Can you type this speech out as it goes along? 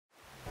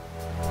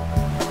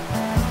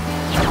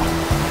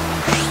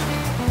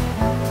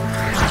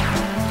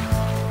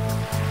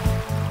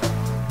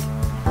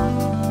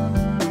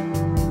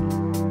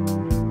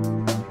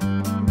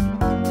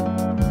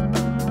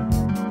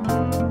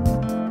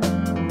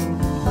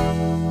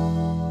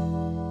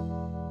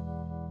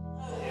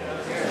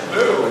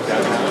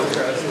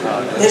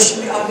This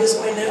should be obvious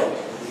by now.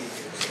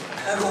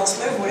 I've lost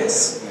my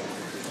voice.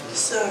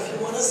 So if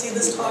you want to see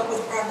this talk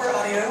with proper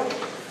audio,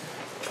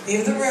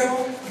 leave the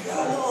room, go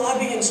out in the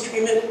lobby and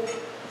stream it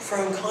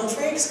from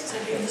Confreaks, because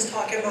I gave this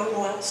talk in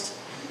Mountain West.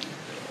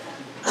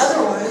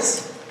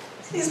 Otherwise,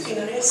 please be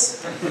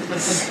nice.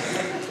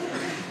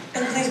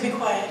 And please be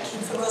quiet.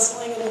 Keep the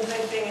rustling and the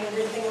typing and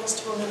everything else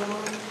to a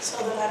minimum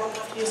so that I don't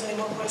have to use any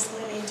more voice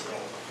than I need to.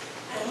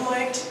 I'm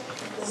mic'd.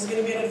 This is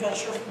going to be an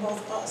adventure for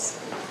both of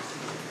us.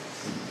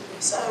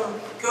 So,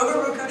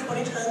 RubyConf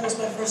 2010 was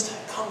my first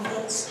tech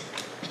conference.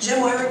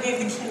 Jim Wyrick gave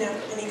the keynote,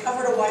 and he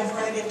covered a wide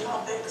variety of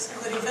topics,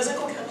 including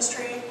physical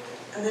chemistry,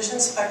 emission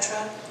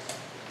spectra,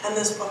 and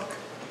this book.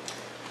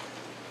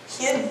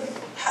 He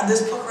had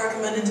this book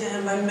recommended to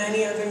him by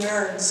many other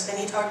nerds, and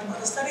he talked about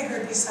a study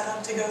group he set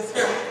up to go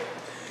through.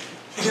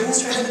 He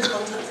demonstrated the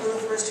content from the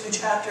first 2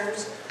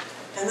 chapters,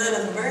 and then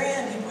at the very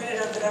end, he pointed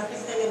out that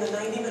everything in the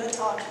 90-minute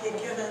talk he had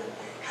given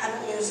had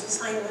an used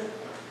assignment.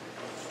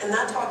 And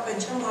that talk by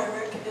Jim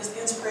Wyrick is the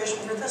inspiration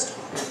for this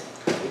talk.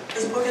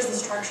 His book is The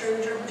Structure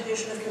and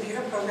Interpretation of Computer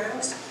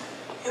Programs.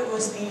 It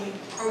was the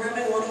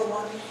Programming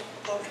 101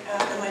 book at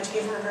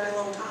MIT for a very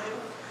long time.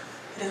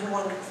 It is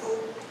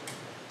wonderful.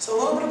 So a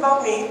little bit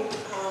about me.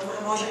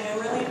 I'm Aja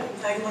Hammerly. I'm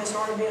tagging my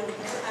sorority on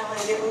Twitter. I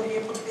like it when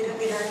people tweet at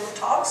me during the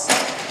talks.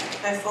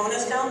 My phone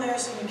is down there,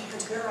 so you can't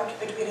interrupt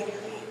by tweeting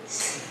at me.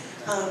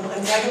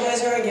 I'm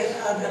Tagamizer on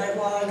GitHub, and I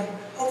blog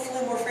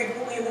hopefully more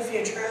frequently in the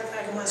future at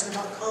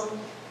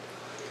tagamizer.com.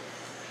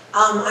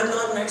 I'm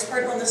not an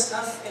expert on this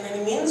stuff in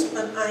any means,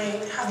 but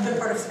I have been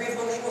part of 3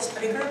 functional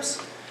study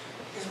groups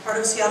as part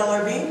of Seattle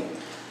RB,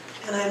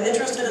 and I'm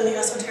interested in the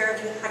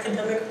esoteric and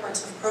academic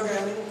parts of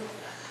programming.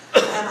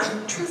 And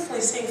I'm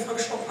truthfully seeing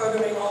functional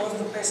programming all over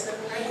the place. And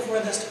right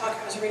before this talk,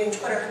 I was reading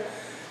Twitter,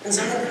 and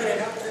someone pointed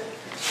out that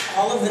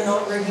all of the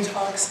not-Ruby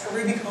talks at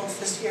RubyConf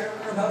this year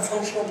are about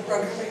functional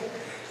programming,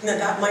 and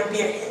that might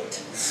be a hint.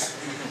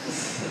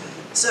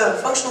 So,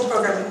 functional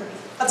programming,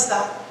 what's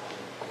that?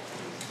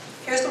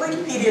 Here's the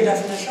Wikipedia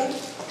definition.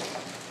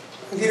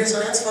 Computer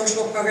science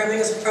functional programming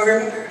is a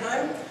programming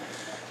paradigm,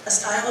 a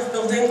style of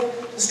building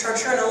the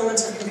structure and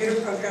elements of computer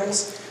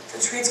programs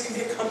that treats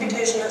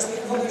computation as the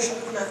evolution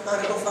of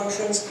mathematical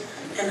functions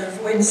and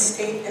avoids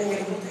state and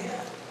mutable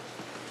data.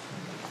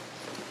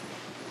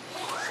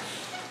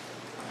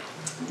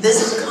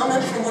 This is a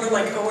comment from one of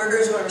my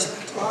coworkers who I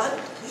respect a lot.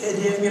 The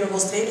idea of mutable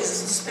state is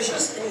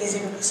suspicious and easy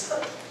to mess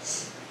up.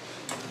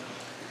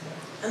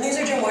 And these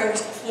are Jim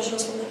Wyrick's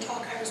definitions from the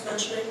talk I was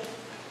mentioning.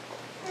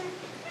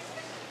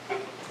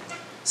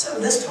 So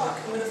this talk,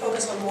 I'm going to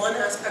focus on one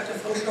aspect of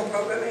functional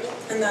programming,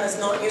 and that is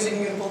not using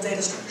mutable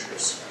data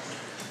structures.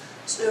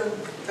 So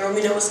there will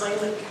be no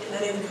assignment in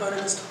any of the code in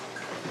this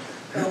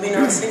talk. There will be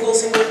not a single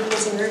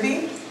equals in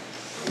Ruby.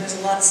 And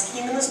there's a lot of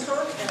scheme in this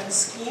talk, and in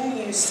scheme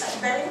you use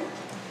setBang.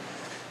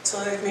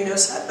 So there can be no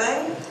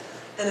setBang.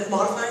 And if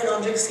modifying an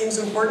object seems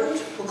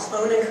important, we'll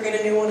clone and create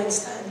a new one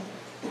instead.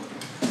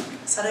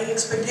 Setting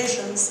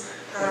expectations.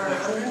 There are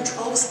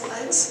 112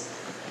 slides,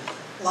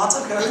 lots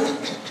of code,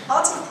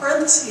 lots of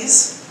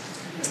parentheses,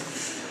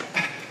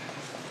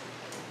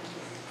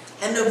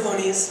 and no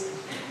ponies.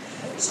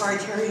 Sorry,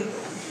 Carrie.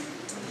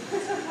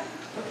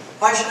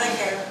 Why should I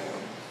care?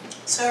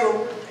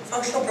 So,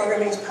 functional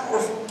programming is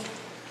powerful.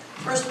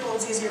 First of all,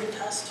 it's easier to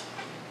test.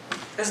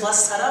 There's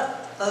less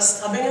setup, less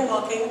stubbing and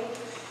mocking,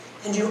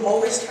 and you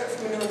always start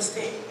from a known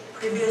state.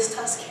 Previous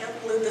tests can't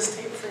pollute the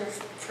state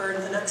for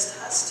the next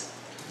test.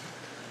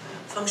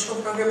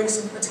 Functional programming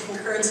supports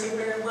concurrency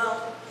very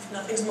well. If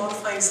nothing's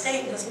modifying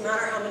state, it doesn't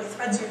matter how many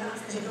threads you have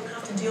because you don't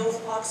have to deal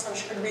with locks on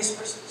shared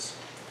resources.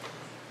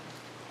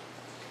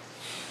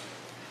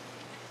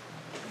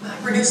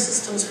 MapReduce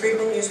systems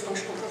frequently use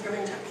functional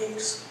programming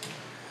techniques.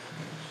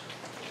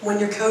 When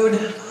your code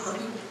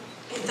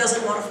it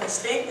doesn't modify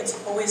state,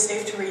 it's always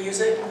safe to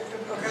reuse it in other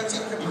programs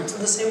or other parts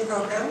of the same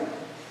program.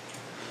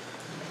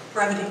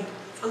 Brevity.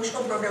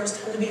 Functional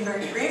programs tend to be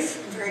very brief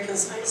and very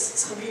concise.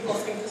 Some people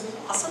think this is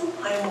awesome.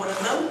 I am one of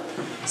them.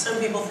 Some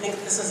people think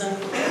this isn't.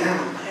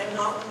 I am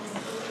not one of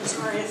them. I'm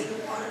sorry if you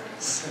are.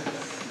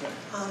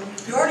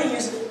 You already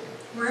use it.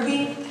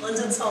 Ruby lends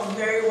itself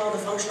very well to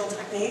functional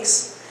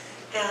techniques,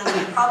 and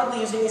you're probably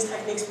using these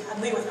techniques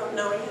badly without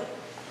knowing it.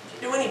 If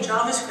you do any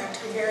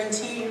JavaScript, I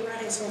guarantee you're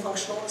writing some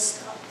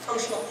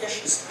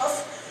functional-ish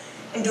stuff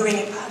and doing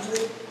it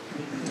badly.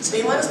 So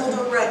you might as well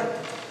do it right.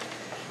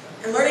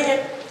 And learning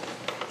it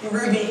in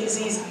Ruby is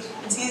easy.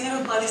 It's easy to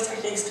apply these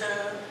techniques to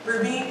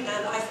Ruby,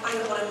 and I find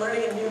that when I'm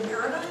learning a new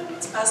paradigm,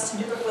 it's best to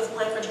do it with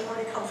language I'm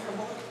already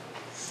comfortable in.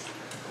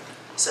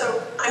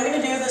 So I'm going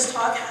to do this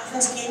talk half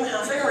in Scheme,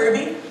 half in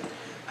Ruby.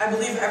 I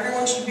believe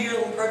everyone should be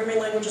able to programming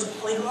languages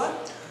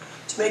polyglot.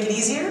 To make it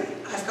easier,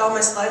 I've got my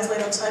slides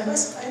laid out side by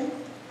side.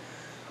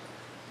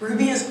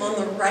 Ruby is on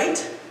the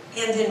right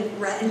and in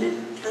red,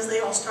 because they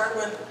all start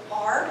with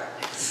R.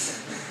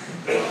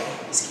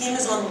 Scheme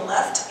is on the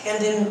left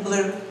and in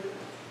blue.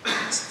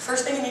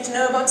 First thing you need to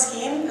know about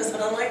Scheme is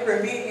that unlike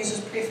Ruby, it uses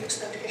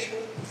prefix notation.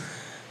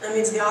 That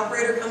means the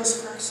operator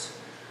comes first.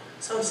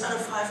 So instead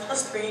of 5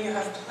 plus 3, you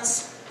have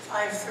plus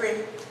 5, 3.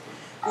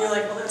 And you're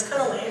like, well, that's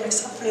kind of lame,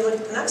 except when you look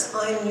at the next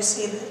line and you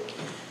see that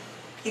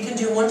you can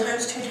do 1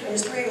 times 2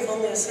 times 3 with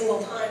only a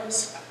single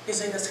times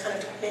using this kind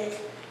of technique.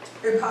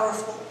 Very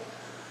powerful.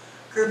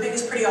 Grouping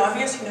is pretty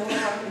obvious. You know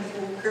how you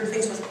can group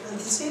things with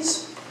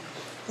parentheses.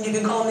 And you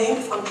can call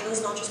named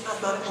functions, not just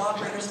mathematical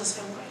operators, the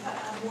same way that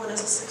add 1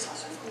 is a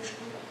successor function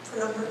for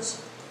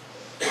numbers.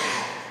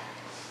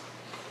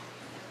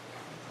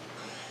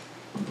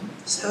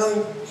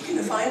 So you can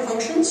define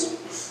functions.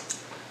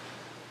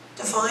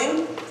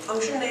 Define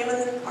function name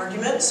and the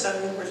argument. So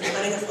we're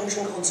defining a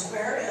function called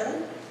square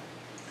n.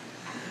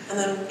 And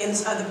then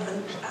inside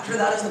after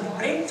that is the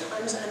body,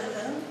 times n and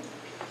n.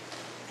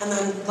 And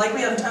then, like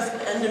we have def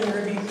and end in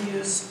Ruby, we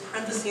use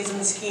parentheses in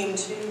the scheme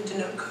to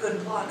denote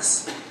code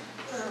blocks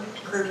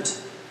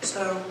grouped.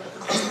 So the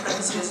close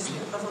parentheses is the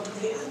equivalent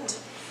of the end.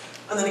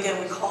 And then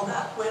again, we call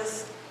that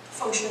with the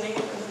function name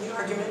and then the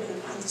argument in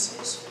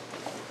parentheses.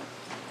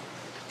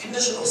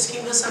 Conditional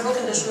scheme has several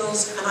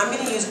conditionals, and I'm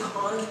going to use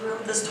con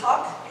throughout this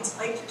talk. It's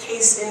like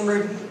case in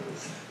Ruby.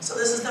 So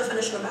this is the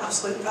definition of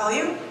absolute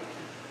value.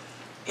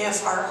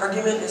 If our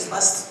argument is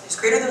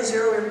greater than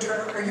 0, we return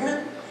our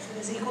argument. If it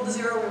is equal to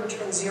 0, we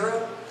return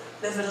 0.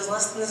 And if it is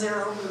less than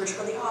 0, we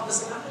return the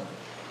opposite of it.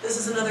 This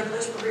is another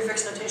place where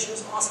prefix notation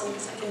is awesome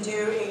because I can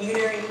do a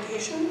unary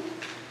notation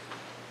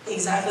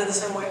exactly the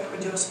same way I would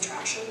do a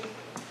subtraction.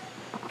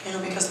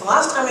 And because the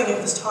last time I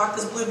gave this talk,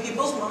 this blew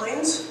people's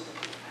minds.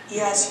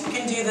 Yes, you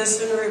can do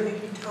this in Ruby.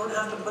 You don't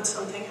have to put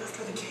something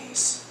after the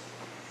case.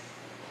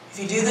 If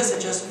you do this,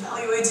 it just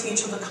evaluates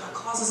each of the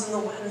clauses in the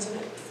whens, and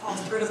it falls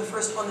through to the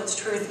first one that's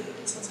truthy.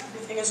 And since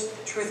everything is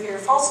truthy or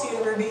falsy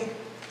in Ruby,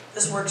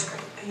 this works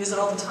great. I use it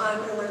all the time.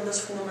 I learned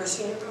this from the more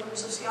senior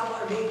programmers of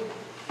CLRB.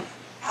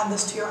 Add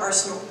this to your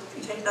arsenal if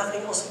you take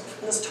nothing else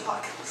from this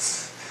talk.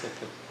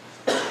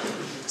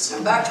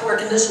 So back to our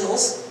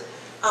conditionals.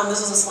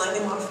 This is a slightly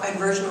modified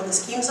version on the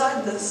scheme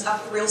side. This is how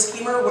a real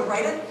schemer would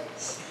write it.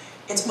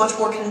 It's much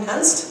more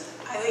condensed.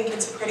 I think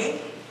it's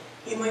pretty.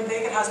 You might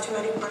think it has too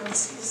many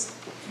parentheses.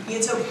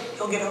 It's okay.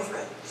 You'll get over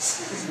it.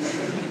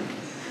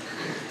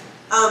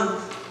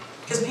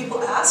 Because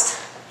people asked,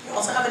 you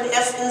also have an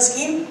if in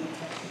scheme.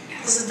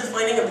 This is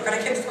defining a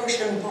predicate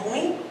function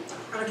BOMI. A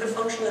predicate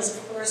function is,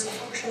 of course, a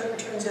function that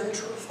returns either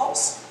true or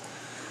false.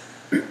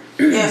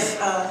 If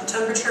the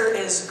temperature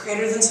is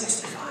greater than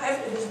 65,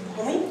 it is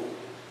BOMI.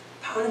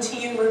 Pound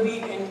T in Ruby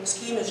in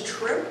scheme is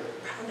true.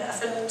 Pound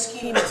F in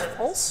scheme is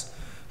false.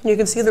 And you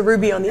can see the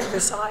Ruby on the other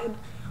side.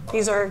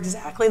 These are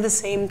exactly the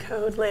same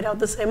code laid out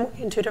the same way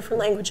in 2 different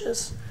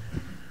languages.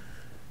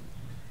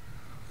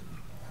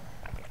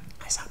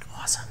 I sound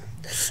awesome.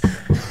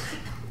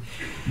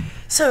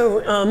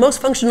 So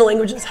most functional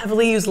languages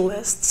heavily use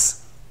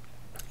lists.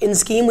 In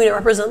scheme, we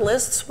represent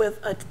lists with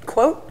a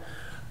quote,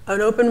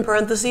 an open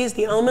parentheses,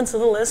 the elements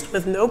of the list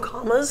with no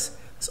commas.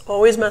 This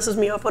always messes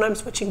me up when I'm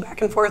switching back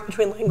and forth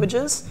between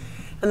languages.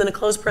 And then a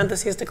close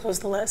parentheses to close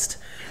the list.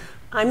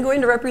 I'm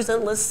going to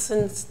represent lists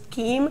in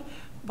scheme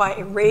by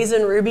arrays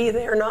in Ruby.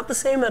 They are not the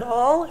same at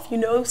all. If you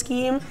know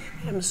scheme,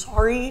 I'm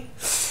sorry.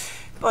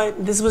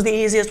 But this was the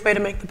easiest way to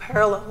make the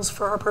parallels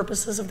for our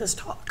purposes of this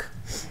talk.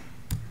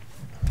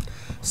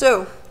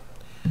 So,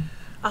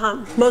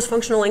 most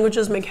functional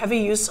languages make heavy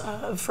use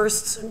of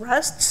firsts and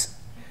rests.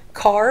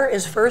 Car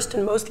is first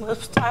in most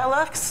Lisp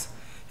dialects.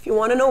 If you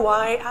want to know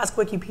why, ask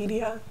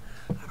Wikipedia.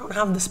 I don't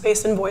have the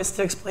space and voice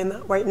to explain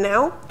that right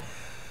now.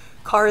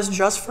 Car is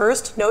just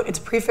first. Note it's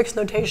prefix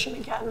notation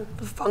again.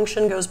 The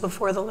function goes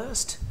before the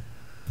list.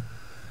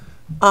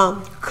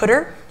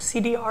 Coulter,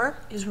 CDR,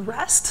 is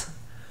rest.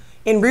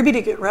 In Ruby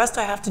to get rest,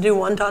 I have to do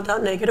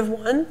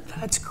 1.1.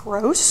 That's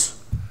gross.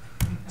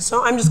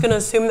 So I'm just going to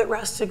assume that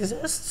rest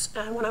exists.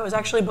 And when I was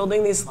actually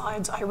building these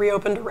slides, I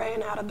reopened array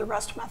and added the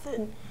rest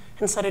method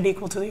and set it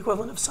equal to the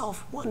equivalent of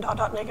self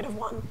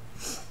 1.1.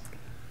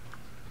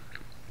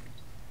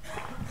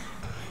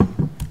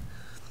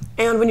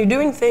 And when you're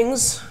doing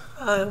things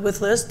with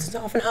lists, it's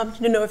often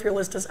helpful to know if your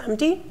list is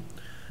empty.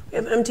 We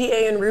have empty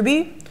A in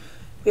Ruby.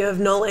 We have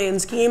null A in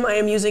scheme. I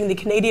am using the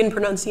Canadian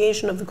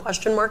pronunciation of the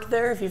question mark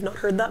there, if you've not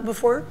heard that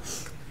before.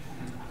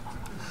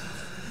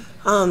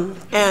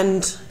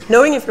 And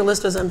knowing if your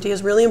list is empty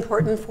is really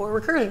important for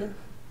recursion.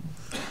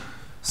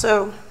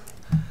 So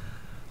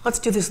let's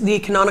do the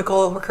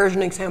canonical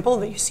recursion example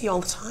that you see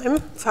all the time,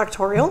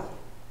 factorial.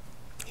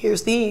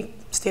 Here's the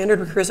standard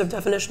recursive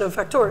definition of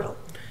factorial.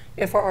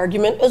 If our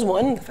argument is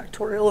 1, the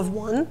factorial of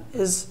 1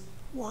 is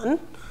 1.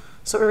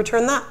 So we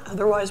return that.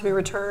 Otherwise, we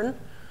return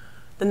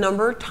the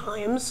number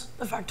times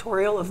the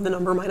factorial of the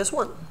number minus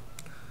 1.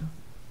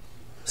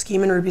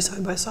 Scheme and Ruby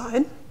side by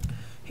side.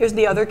 Here's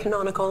the other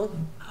canonical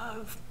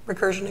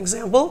recursion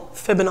example,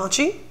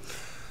 Fibonacci.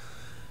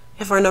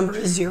 If our number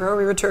is 0,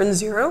 we return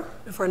 0.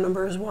 If our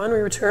number is 1, we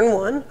return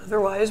 1.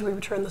 Otherwise, we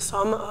return the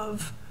sum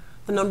of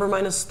the number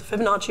minus the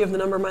Fibonacci of the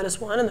number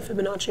minus 1 and the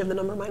Fibonacci of the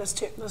number minus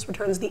 2. This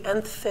returns the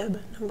nth fib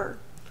number.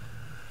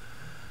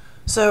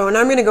 So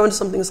now I'm going to go into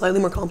something slightly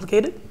more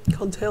complicated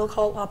called tail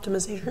call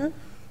optimization.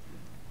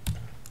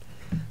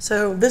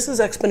 So this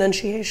is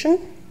exponentiation.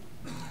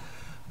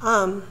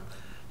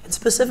 And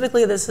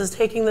specifically, this is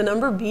taking the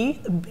number b,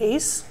 the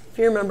base, if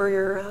you remember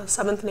your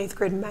 7th and 8th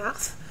grade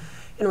math,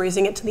 and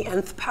raising it to the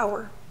nth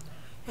power.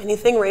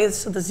 Anything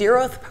raised to the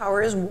 0th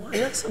power is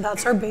 1, so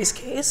that's our base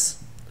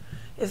case.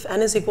 If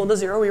n is equal to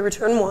 0, we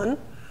return 1.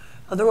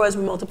 Otherwise,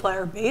 we multiply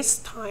our base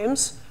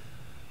times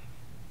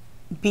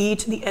b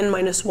to the n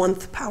minus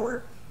 1th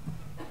power.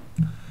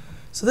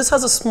 So this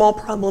has a small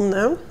problem,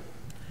 though,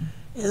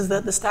 is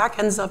that the stack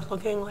ends up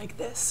looking like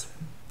this.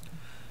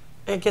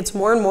 It gets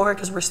more and more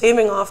because we're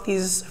saving off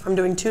these, from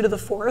doing 2 to the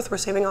 4th, we're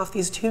saving off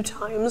these 2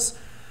 times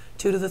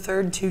 2 to the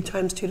 3rd, 2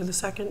 times 2 to the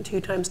 2nd,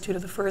 2 times 2 to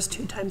the 1st,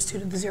 2 times 2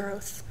 to the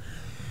 0th.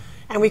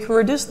 And we can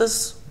reduce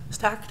this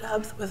stack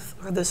depth with,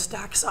 or this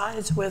stack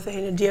size with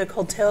an idea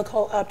called tail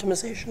call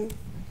optimization.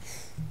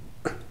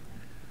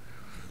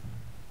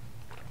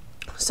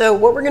 So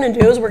what we're going to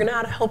do is we're going to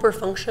add a helper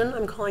function.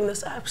 I'm calling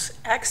this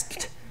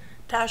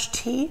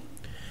x-t,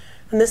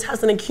 and this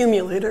has an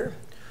accumulator.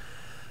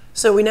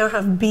 So we now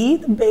have b,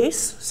 the base,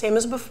 same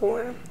as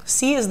before.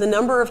 C is the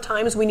number of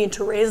times we need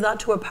to raise that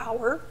to a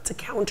power. It's a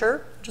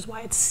counter, which is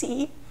why it's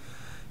c.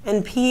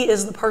 And p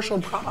is the partial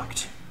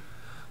product,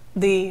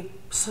 the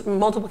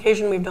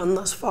multiplication we've done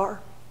thus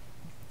far.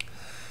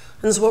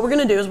 And so what we're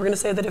going to do is we're going to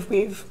say that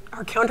if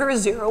our counter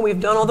is 0,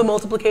 we've done all the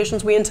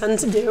multiplications we intend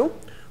to do,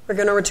 we're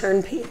going to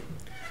return p.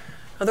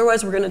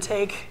 Otherwise, we're going to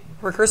take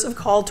a recursive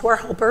call to our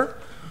helper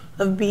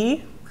of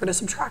b. We're going to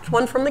subtract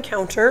 1 from the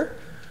counter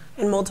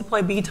and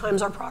multiply b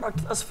times our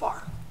product thus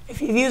far.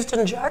 If you've used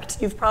inject,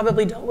 you've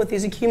probably dealt with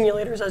these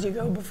accumulators as you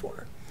go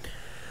before.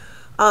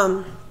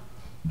 And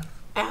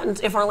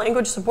if our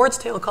language supports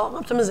tail call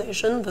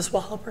optimization, this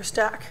will help our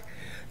stack.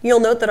 You'll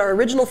note that our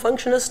original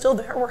function is still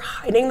there. We're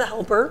hiding the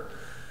helper,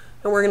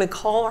 and we're going to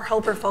call our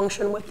helper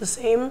function with the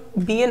same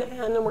b and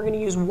n, and we're going to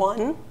use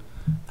 1.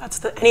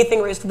 That's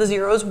anything raised to the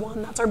 0 is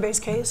 1. That's our base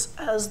case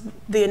as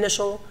the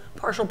initial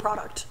partial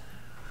product.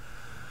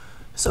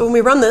 So when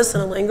we run this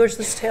in a language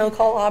that's tail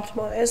call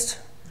optimized,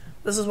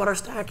 this is what our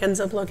stack ends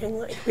up looking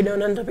like. We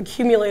don't end up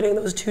accumulating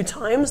those 2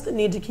 times that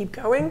need to keep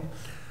going.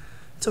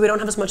 So we don't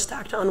have as much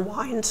stack to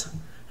unwind,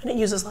 and it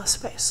uses less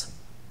space.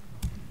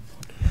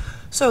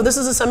 So this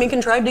is a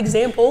semi-contrived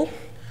example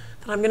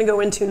that I'm going to go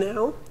into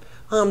now.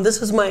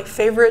 This is my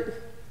favorite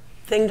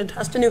thing to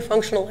test a new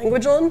functional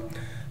language on.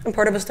 I'm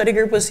part of a study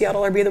group with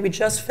Seattle RB that we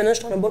just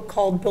finished on a book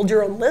called Build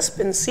Your Own Lisp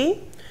in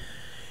C.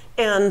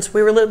 And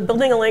we were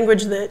building a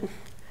language that,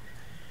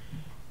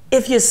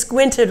 if you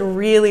squinted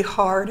really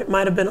hard, it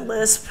might have been a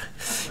Lisp.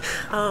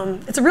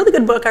 It's a really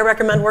good book. I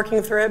recommend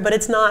working through it, but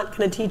it's not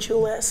going to teach you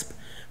Lisp.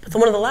 But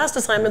one of the last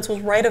assignments was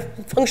write a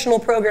functional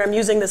program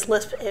using this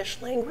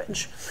Lisp-ish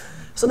language.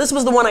 So this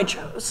was the one I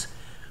chose.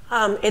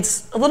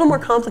 It's a little more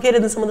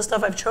complicated than some of the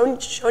stuff I've shown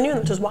you,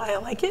 which is why I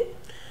like it.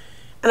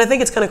 And I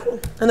think it's kind of cool.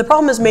 And the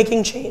problem is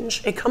making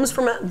change. It comes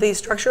from the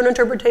Structure and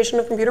Interpretation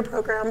of Computer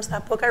Programs,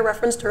 that book I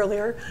referenced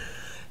earlier,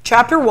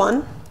 chapter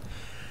 1.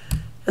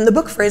 And the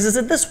book phrases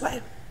it this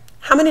way.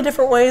 How many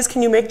different ways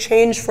can you make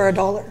change for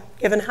 $1,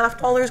 given half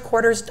dollars,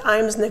 quarters,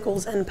 dimes,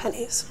 nickels, and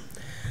pennies?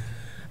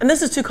 And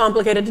this is too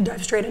complicated to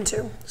dive straight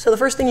into. So the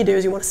first thing you do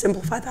is you want to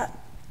simplify that.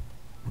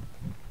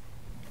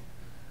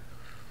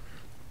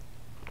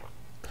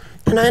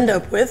 And I end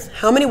up with,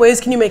 how many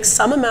ways can you make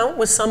some amount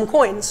with some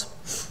coins?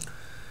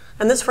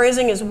 And this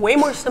phrasing is way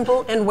more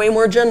simple and way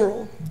more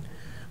general.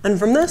 And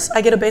from this,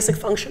 I get a basic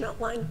function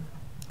outline.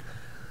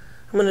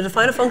 I'm going to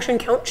define a function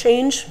count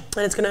change,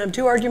 and it's going to have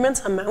 2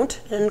 arguments,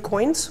 amount and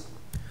coins.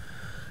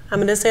 I'm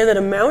going to say that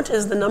amount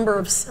is the number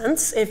of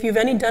cents. If you've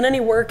done any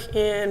work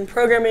in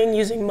programming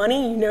using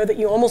money, you know that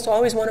you almost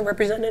always want to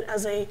represent it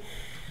as an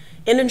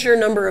integer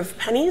number of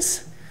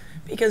pennies,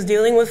 because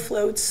dealing with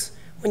floats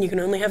when you can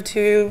only have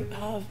 2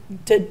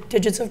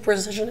 digits of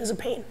precision is a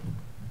pain.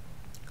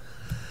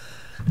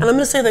 And I'm going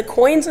to say that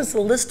coins is the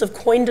list of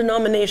coin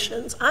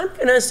denominations. I'm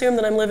going to assume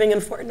that I'm living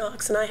in Fort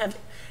Knox, and I have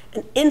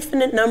an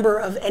infinite number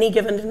of any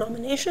given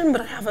denomination,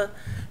 but I have a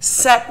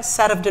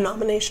set of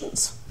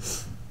denominations.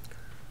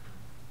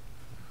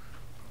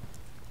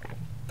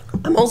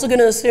 I'm also going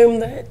to assume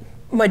that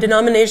my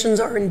denominations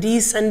are in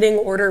descending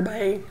order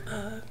by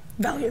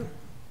value.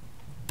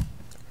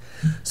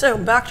 So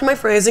back to my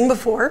phrasing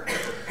before.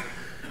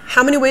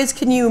 How many ways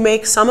can you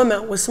make some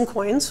amount with some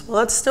coins? Well,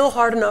 that's still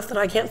hard enough that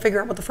I can't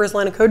figure out what the first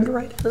line of code to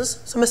write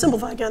is, so I'm going to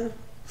simplify again.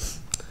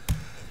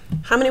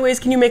 How many ways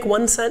can you make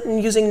 1 cent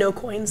using no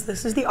coins?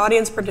 This is the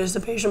audience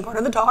participation part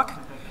of the talk.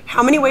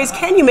 How many ways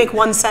can you make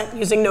 1 cent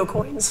using no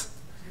coins?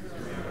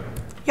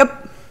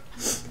 Yep.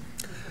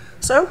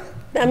 So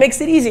that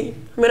makes it easy.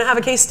 I'm going to have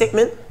a case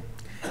statement,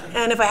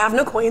 and if I have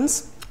no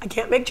coins, I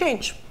can't make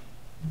change.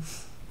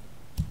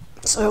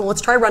 So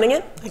let's try running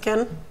it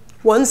again.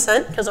 1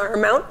 cent, because our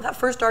amount, that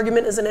first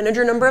argument, is an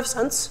integer number of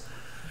cents.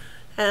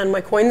 And my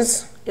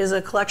coins is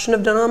a collection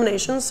of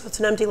denominations, so it's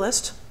an empty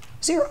list.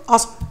 0,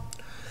 awesome.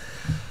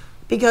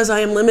 Because I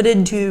am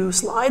limited to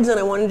slides and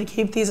I wanted to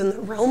keep these in the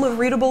realm of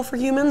readable for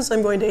humans,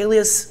 I'm going to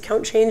alias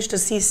count change to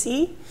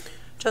CC,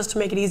 just to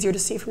make it easier to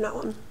see from now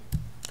on.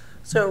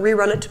 So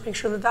rerun it to make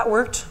sure that that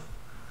worked.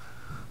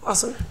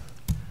 Awesome.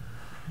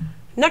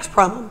 Next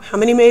problem, how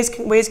many ways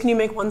can you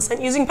make 1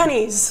 cent using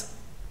pennies?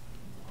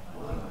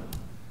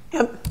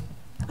 Yep,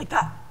 like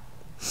that.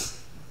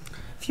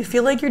 If you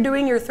feel like you're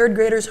doing your third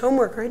grader's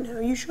homework right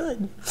now, you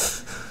should.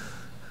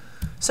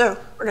 So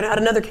we're going to add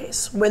another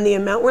case. When the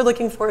amount we're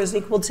looking for is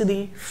equal to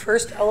the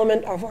first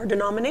element of our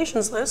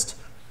denominations list,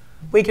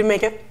 we can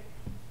make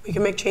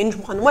change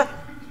 1 way.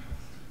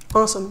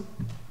 Awesome.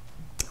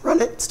 Run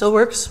it, still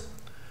works.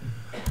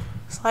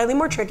 Slightly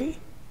more tricky.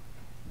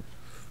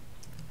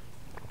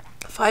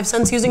 5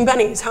 cents using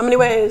pennies, how many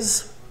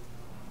ways?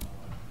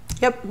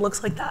 Yep,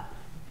 looks like that.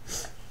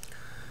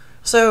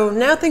 So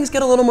now things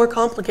get a little more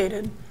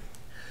complicated.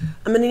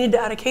 I'm going to need to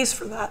add a case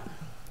for that.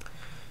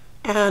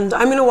 And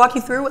I'm going to walk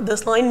you through what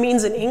this line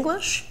means in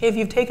English. If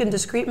you've taken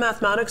discrete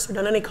mathematics or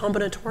done any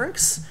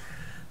combinatorics,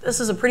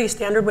 this is a pretty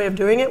standard way of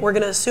doing it. We're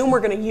going to assume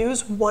we're going to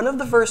use one of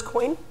the first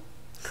coin,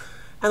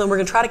 and then we're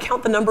going to try to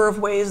count the number of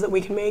ways that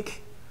we can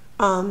make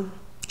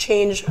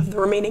change of the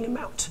remaining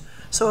amount.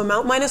 So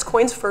amount minus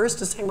coins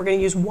first is saying we're going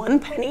to use 1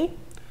 penny.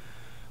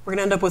 We're going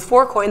to end up with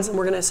 4 coins, and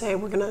we're going to say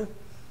we're going to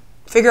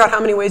figure out how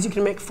many ways you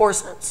can make 4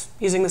 cents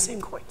using the same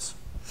coins.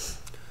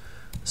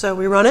 So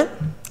we run it,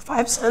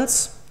 5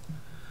 cents,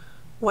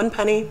 1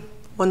 penny,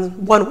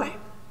 one way.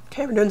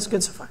 Okay, we're doing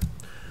good so far.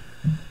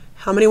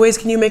 How many ways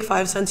can you make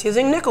 5 cents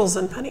using nickels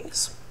and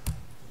pennies?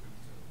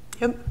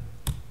 Yep.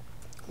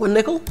 1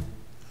 nickel,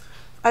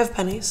 5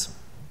 pennies.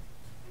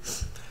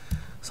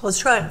 So let's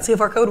try it, see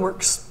if our code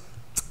works.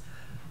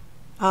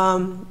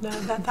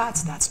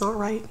 That's not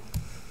right.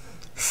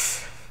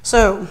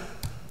 So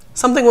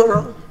something went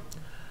wrong.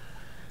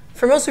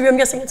 For most of you, I'm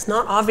guessing it's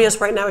not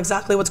obvious right now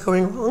exactly what's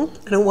going wrong,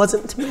 and it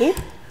wasn't to me.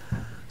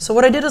 So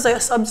what I did is I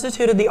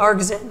substituted the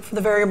args in for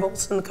the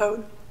variables in the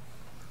code.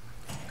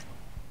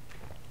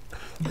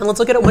 And let's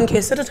look at it one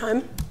case at a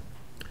time.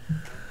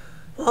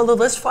 Well, the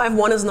list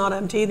 5.1 is not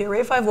empty. The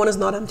array 5.1 is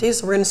not empty,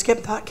 so we're going to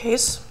skip that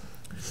case.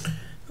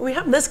 We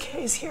have this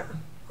case here.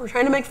 We're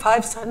trying to make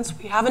 5 cents.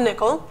 We have a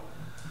nickel,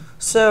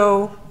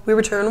 so we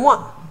return 1.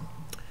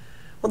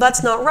 Well,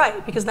 that's not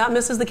right, because that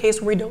misses the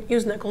case where we don't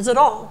use nickels at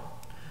all.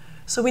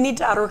 So we need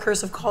to add a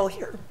recursive call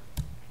here.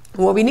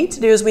 And what we need to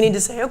do is we need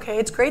to say, okay,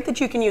 it's great that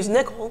you can use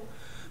nickel,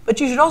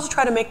 but you should also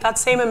try to make that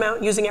same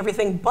amount using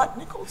everything but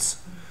nickels,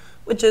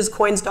 which is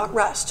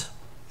coins.rest.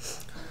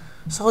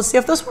 So let's see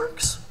if this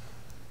works.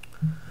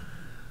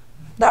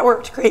 That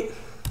worked, great.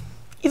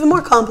 Even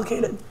more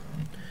complicated.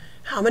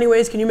 How many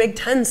ways can you make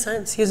 10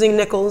 cents using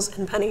nickels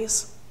and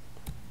pennies?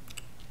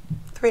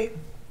 3.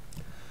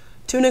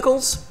 2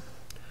 nickels,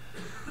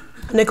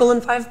 a nickel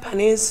and 5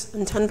 pennies,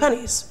 and 10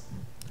 pennies.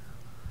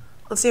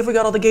 Let's see if we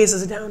got all the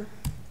cases down.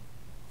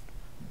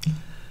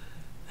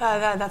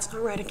 That's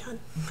not right again.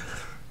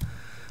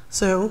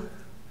 So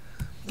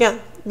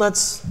again,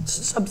 let's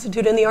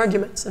substitute in the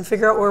arguments and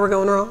figure out where we're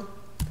going wrong.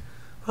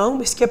 Well,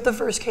 we skip the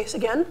first case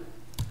again.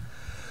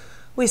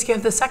 We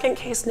skip the second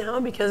case now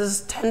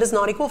because 10 does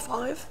not equal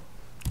 5.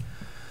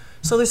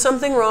 So there's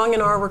something wrong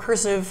in our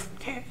recursive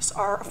case,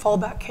 our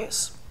fallback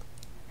case.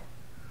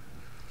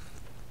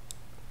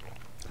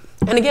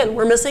 And again,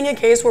 we're missing a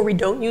case where we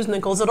don't use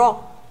nickels at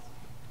all.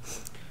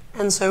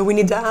 And so we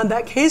need to add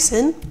that case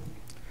in.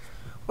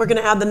 We're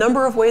going to add the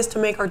number of ways to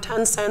make our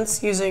 10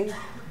 cents using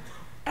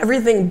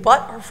everything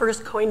but our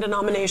first coin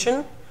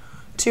denomination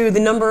to the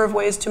number of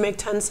ways to make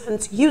 10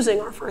 cents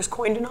using our first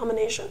coin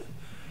denomination.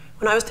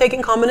 When I was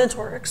taking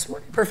combinatorics, my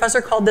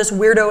professor called this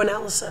weirdo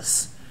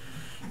analysis.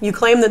 You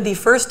claim that the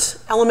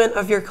first element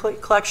of your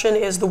collection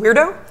is the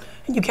weirdo,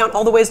 and you count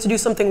all the ways to do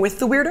something with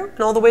the weirdo and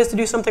all the ways to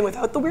do something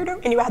without the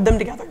weirdo, and you add them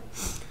together.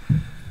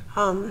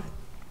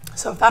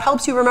 So if that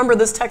helps you remember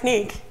this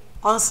technique,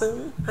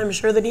 awesome. I'm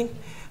sure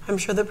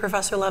that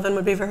Professor Levin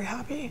would be very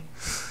happy.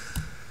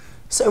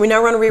 So we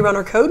now rerun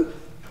our code.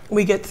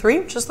 We get 3,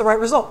 which is the right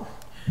result.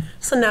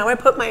 So now I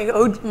put my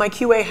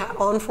QA hat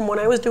on from when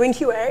I was doing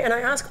QA, and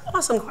I ask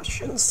awesome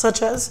questions,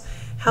 such as,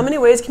 how many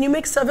ways can you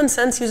make 7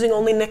 cents using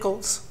only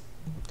nickels?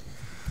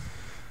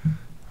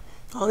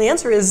 Well, the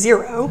answer is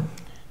 0.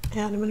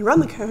 And when you run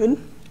the code,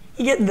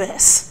 you get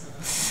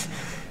this.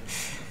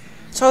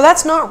 So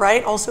that's not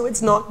right. Also,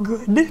 it's not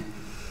good.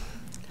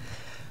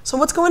 So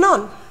what's going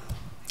on?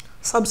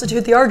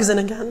 Substitute the args in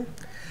again.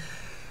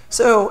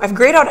 So I've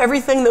grayed out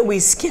everything that we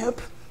skip.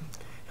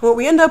 And what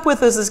we end up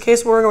with is this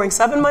case where we're going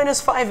 7 minus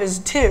 5 is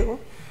 2.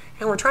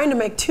 And we're trying to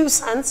make 2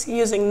 cents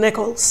using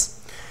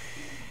nickels.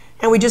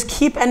 And we just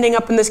keep ending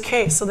up in this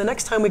case. So the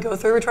next time we go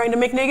through, we're trying to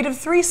make negative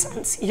 3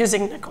 cents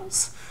using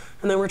nickels.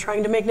 And then we're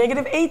trying to make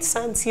negative 8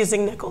 cents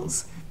using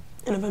nickels.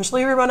 And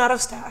eventually we run out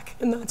of stack,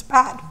 and that's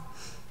bad.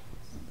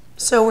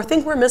 So we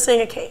think we're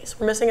missing a case.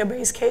 We're missing a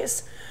base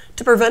case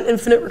to prevent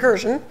infinite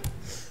recursion.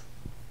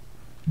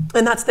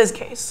 And that's this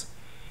case.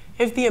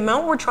 If the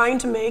amount we're trying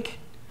to make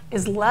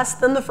is less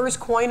than the first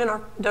coin in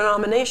our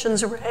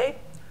denominations array,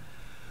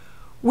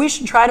 we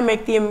should try to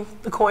make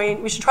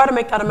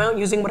that amount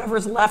using whatever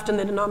is left in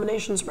the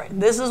denominations array.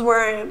 This is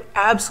where I am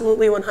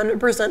absolutely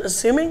 100%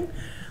 assuming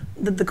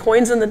that the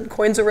coins in the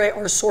coins array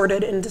are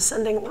sorted in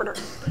descending order.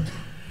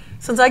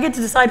 Since I get to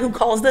decide who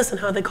calls this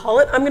and how they call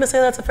it, I'm going to say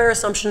that's a fair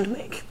assumption to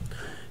make.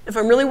 If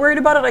I'm really worried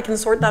about it, I can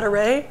sort that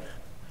array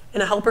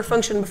in a helper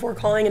function before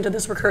calling into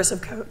this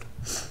recursive code.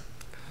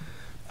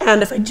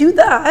 And if I do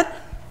that,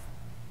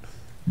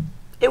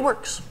 it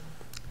works.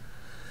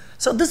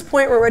 So at this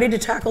point, we're ready to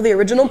tackle the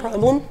original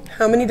problem.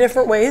 How many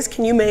different ways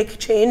can you make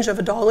change of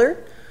 $1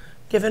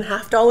 given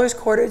half dollars,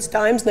 quarters,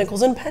 dimes,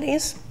 nickels, and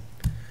pennies?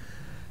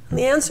 And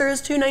the answer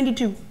is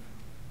 292.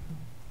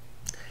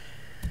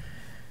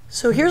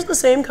 So here's the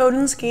same code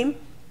and scheme.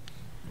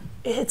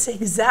 It's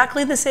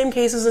exactly the same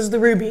cases as the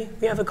Ruby.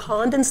 We have a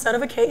cond instead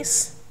of a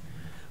case.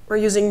 We're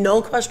using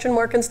null question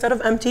mark instead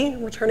of empty,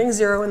 returning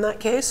 0 in that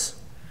case.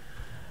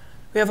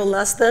 We have a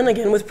less than,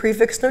 again with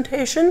prefix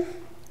notation,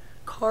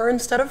 car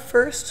instead of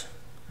first.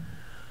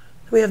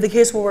 We have the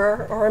case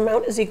where our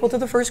amount is equal to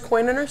the first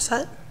coin in our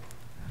set.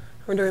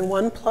 We're doing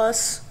 1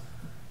 plus,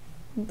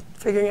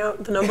 figuring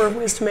out the number of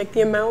ways to make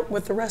the amount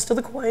with the rest of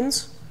the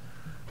coins,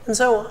 and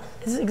so on.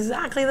 It's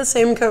exactly the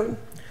same code.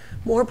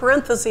 More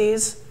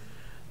parentheses,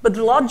 but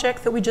the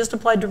logic that we just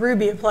applied to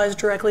Ruby applies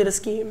directly to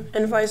Scheme,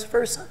 and vice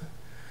versa.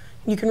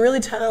 You can really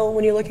tell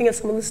when you're looking at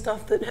some of the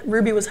stuff that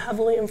Ruby was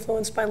heavily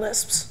influenced by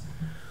Lisps,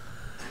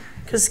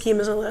 because Scheme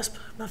is a Lisp.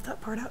 I left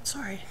that part out,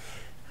 sorry.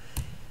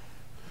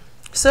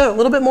 So a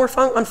little bit more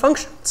on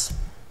functions.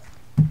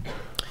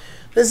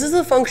 This is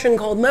a function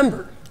called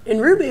member. In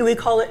Ruby, we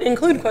call it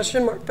include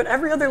question mark, but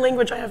every other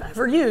language I have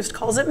ever used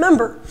calls it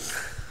member.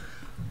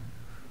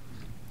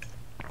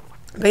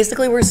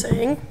 Basically, we're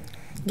saying,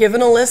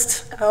 given a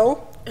list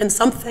L and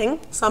something,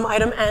 some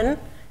item N,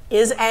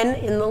 is N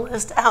in the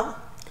list L.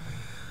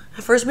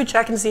 First, we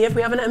check and see if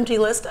we have an empty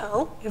list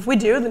L. If we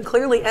do, then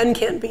clearly N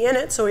can't be in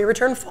it, so we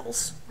return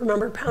false.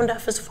 Remember,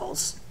 #F is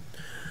false.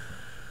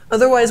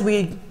 Otherwise,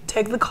 we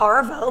take the car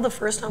of L, the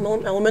first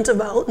element of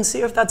L, and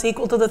see if that's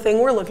equal to the thing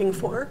we're looking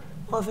for.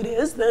 Well, if it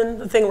is, then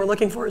the thing we're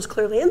looking for is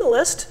clearly in the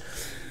list.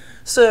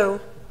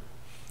 So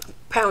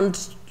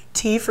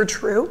 #T for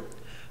true.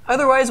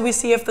 Otherwise, we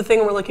see if the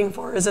thing we're looking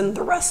for is in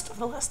the rest of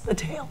the list, the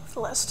tail of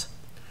the list.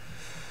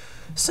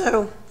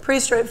 So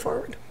pretty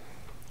straightforward.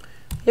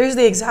 Here's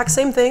the exact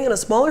same thing in a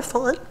smaller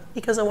font,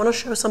 because I want to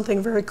show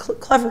something very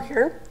clever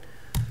here.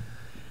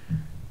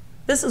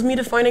 This is me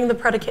defining the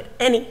predicate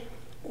any,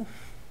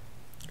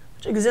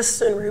 which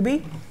exists in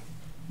Ruby,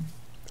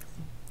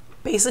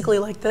 basically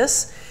like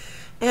this.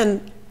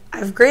 And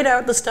I've grayed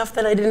out the stuff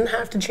that I didn't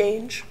have to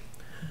change.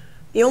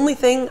 The only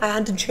thing I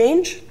had to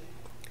change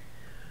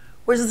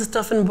was the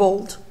stuff in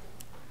bold.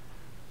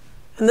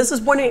 And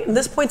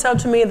this points out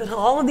to me that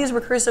all of these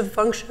recursive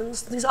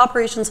functions, these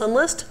operations on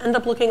list, end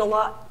up looking a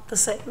lot the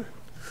same.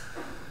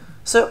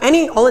 So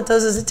any, all it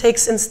does is it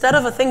takes, instead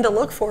of a thing to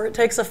look for, it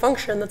takes a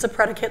function that's a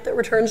predicate that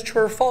returns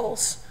true or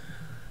false.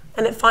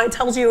 And it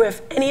tells you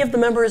if any of the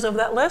members of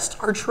that list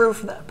are true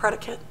for that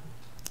predicate.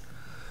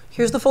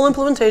 Here's the full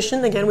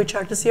implementation. Again, we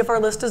check to see if our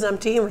list is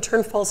empty and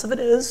return false if it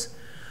is.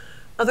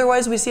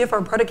 Otherwise, we see if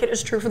our predicate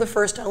is true for the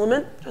first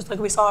element, just like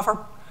we saw if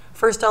our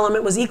first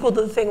element was equal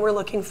to the thing we're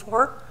looking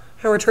for,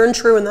 and return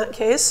true in that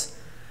case.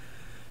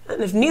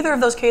 And if neither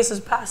of those cases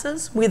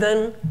passes, we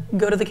then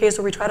go to the case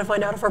where we try to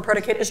find out if our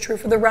predicate is true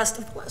for the rest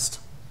of the list.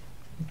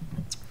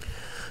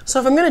 So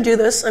if I'm going to do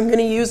this, I'm going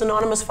to use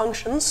anonymous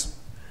functions.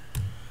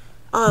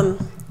 On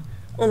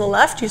the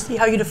left, you see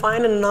how you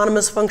define an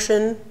anonymous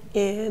function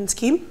in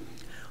Scheme.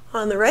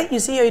 On the right, you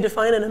see how you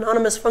define an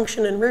anonymous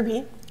function in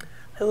Ruby.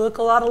 They look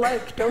a lot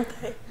alike, don't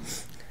they?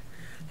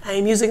 I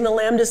am using the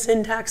lambda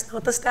syntax,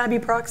 not the stabby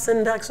proc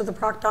syntax or the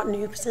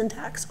proc.new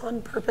syntax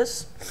on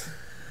purpose.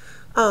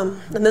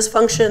 And this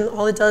function,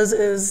 all it does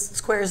is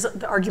squares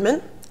the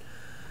argument.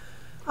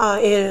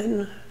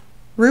 In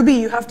Ruby,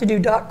 you have to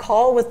do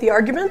 .call with the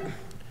argument.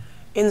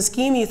 In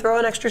Scheme, you throw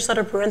an extra set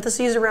of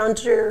parentheses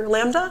around your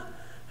lambda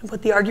and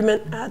put the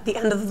argument at the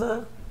end of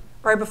the,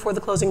 right before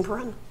the closing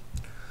paren.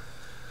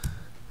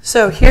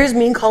 So here's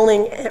me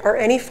calling our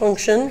any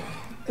function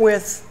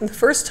with the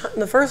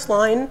first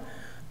line,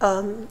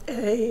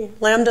 a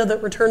lambda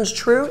that returns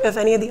true if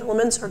any of the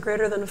elements are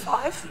greater than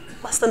 5,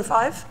 less than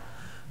 5.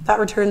 That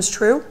returns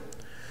true.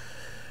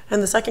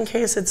 In the second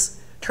case,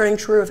 it's turning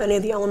true if any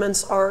of the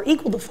elements are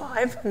equal to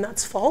 5, and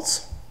that's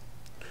false.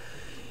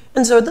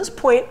 And so at this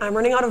point, I'm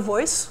running out of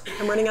voice.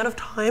 I'm running out of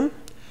time.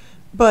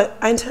 But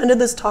I intended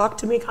this talk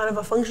to be kind of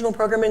a functional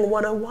programming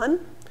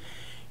 101.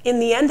 In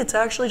the end, it's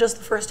actually just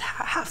the first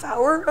half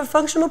hour of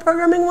functional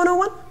programming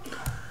 101.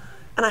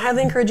 And I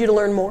highly encourage you to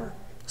learn more.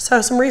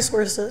 So some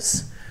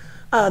resources.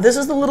 This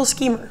is the Little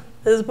Schemer.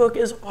 This book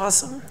is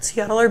awesome.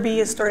 Seattle RB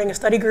is starting a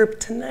study group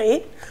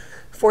tonight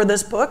for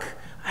this book.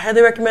 I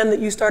highly recommend that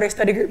you start a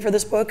study group for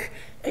this book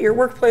at your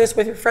workplace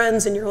with your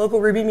friends in your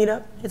local Ruby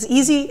meetup. It's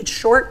easy, it's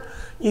short.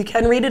 You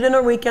can read it in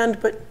a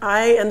weekend, but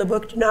I and the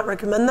book do not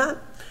recommend that.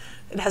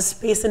 It has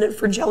space in it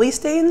for jelly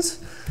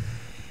stains.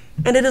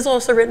 And it is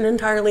also written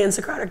entirely in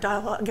Socratic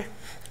dialogue.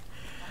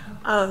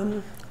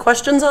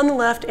 Questions on the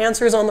left,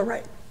 answers on the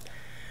right.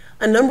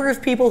 A number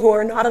of people who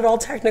are not at all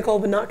technical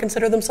but not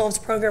consider themselves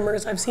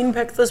programmers I've seen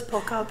pick this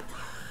book up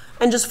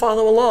and just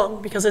follow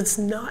along because it's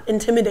not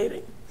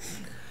intimidating.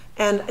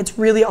 And it's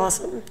really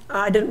awesome.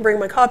 I didn't bring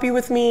my copy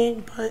with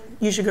me, but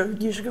you should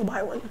go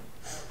buy one.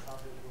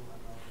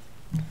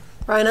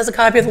 Ryan has a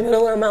copy of The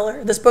Little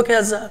MLer. This book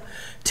has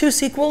 2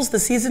 sequels, The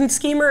Seasoned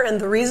Schemer and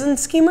The Reasoned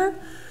Schemer.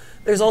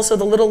 There's also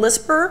The Little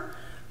Lisper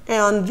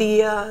and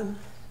The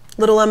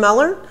Little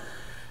MLer.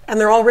 And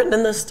they're all written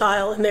in this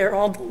style, and they're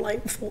all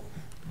delightful.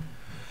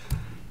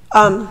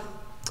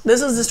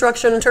 This is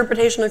Destruction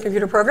Interpretation of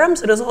Computer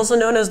Programs. It is also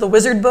known as the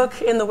wizard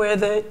book in the way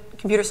that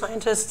computer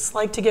scientists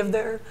like to give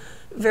their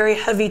very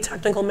heavy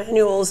technical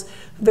manuals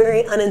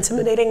very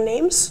unintimidating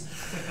names.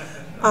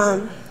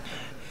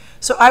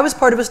 So I was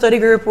part of a study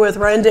group with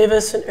Ryan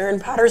Davis and Aaron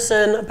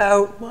Patterson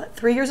about,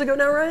 3 years ago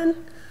now,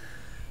 Ryan?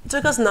 It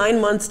took us 9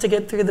 months to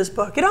get through this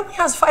book. It only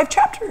has 5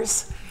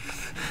 chapters.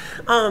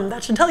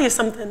 That should tell you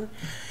something.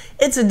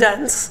 It's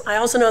dense. I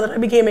also know that I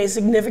became a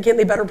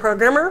significantly better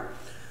programmer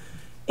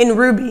in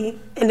Ruby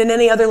and in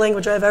any other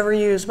language I've ever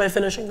used by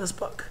finishing this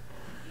book.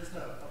 Just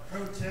a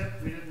pro tip,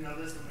 we didn't know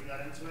this when we got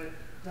into it.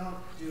 Don't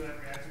do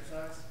every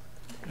exercise.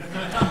 I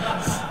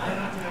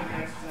don't do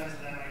every exercise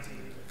at MIT,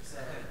 so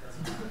it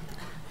doesn't matter.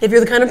 If you're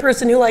the kind of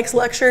person who likes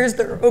lectures,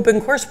 there are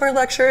open courseware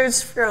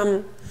lectures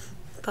from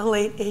the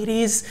late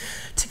 80s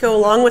to go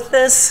along with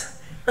this.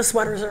 The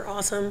sweaters are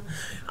awesome.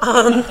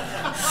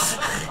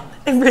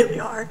 They really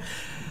are.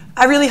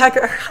 I really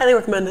highly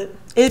recommend it.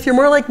 If you're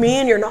more like me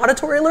and you're not a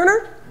Tory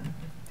learner,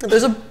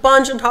 there's a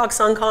bunch of talks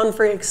on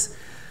Confreaks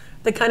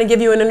that kind of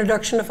give you an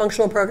introduction to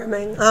functional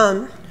programming.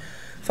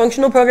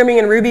 Functional Programming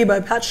in Ruby by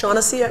Pat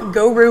Shaughnessy at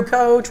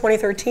GoRuCo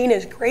 2013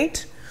 is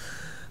great.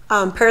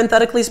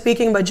 Parenthetically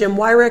Speaking by Jim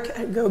Wyrick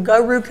at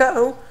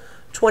GoRuCo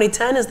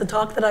 2010 is the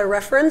talk that I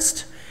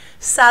referenced.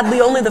 Sadly,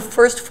 only the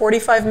first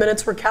 45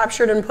 minutes were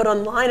captured and put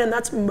online, and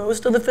that's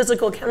most of the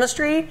physical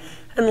chemistry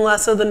and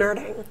less of the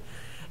nerding.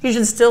 You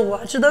should still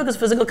watch it, though, because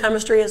physical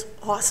chemistry is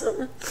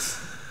awesome.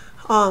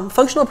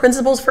 Functional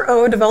Principles for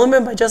O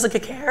Development by Jessica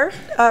Kerr,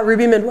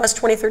 Ruby Midwest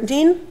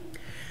 2013.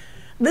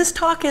 This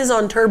talk is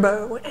on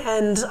Turbo,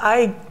 and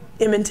I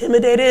am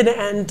intimidated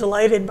and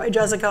delighted by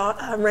Jessica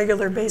on a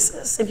regular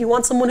basis. If you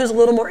want someone who's a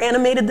little more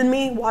animated than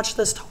me, watch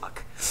this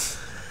talk.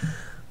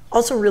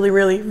 Also really,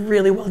 really,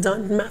 really well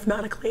done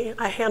mathematically.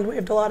 I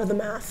hand-waved a lot of the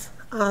math.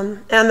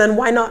 And then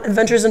Why Not?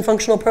 Adventures in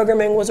Functional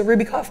Programming was a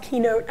RubyConf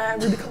keynote at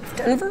RubyConf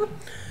Denver.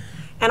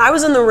 And I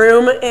was in the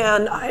room,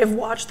 and I've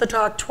watched the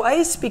talk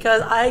twice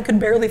because I could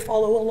barely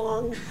follow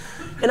along.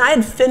 And I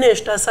had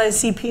finished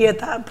SICP at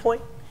that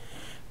point.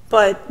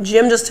 But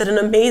Jim just did an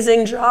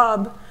amazing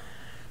job.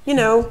 You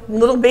know,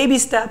 little baby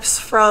steps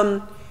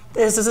from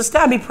this is a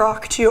stabby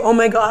proc to, oh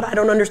my God, I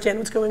don't understand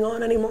what's going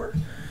on anymore.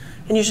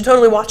 And you should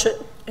totally watch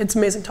it. It's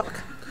an amazing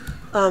talk.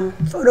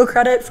 Photo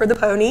credit for the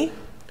pony.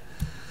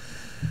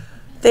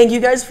 Thank you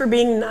guys for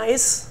being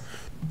nice.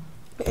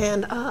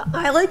 And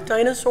I like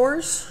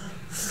dinosaurs.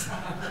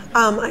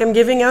 I am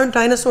giving out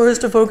dinosaurs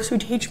to folks who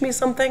teach me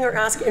something or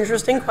ask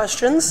interesting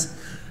questions.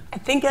 I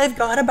think I've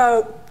got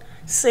about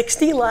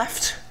 60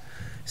 left,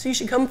 so you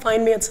should come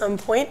find me at some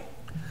point.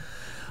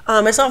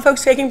 I saw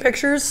folks taking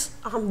pictures.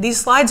 These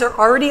slides are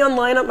already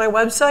online on my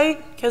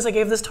website because I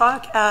gave this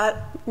talk at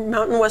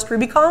Mountain West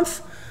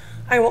RubyConf.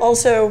 I will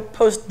also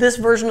post this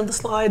version of the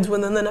slides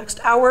within the next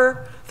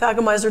hour,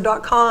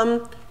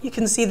 thagomizer.com. You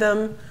can see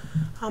them.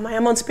 I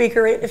am on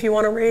speaker rate if you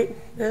want to rate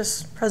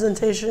this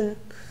presentation.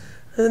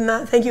 Other than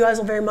that, thank you guys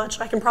all very much.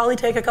 I can probably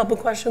take a couple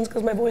questions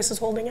because my voice is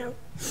holding out.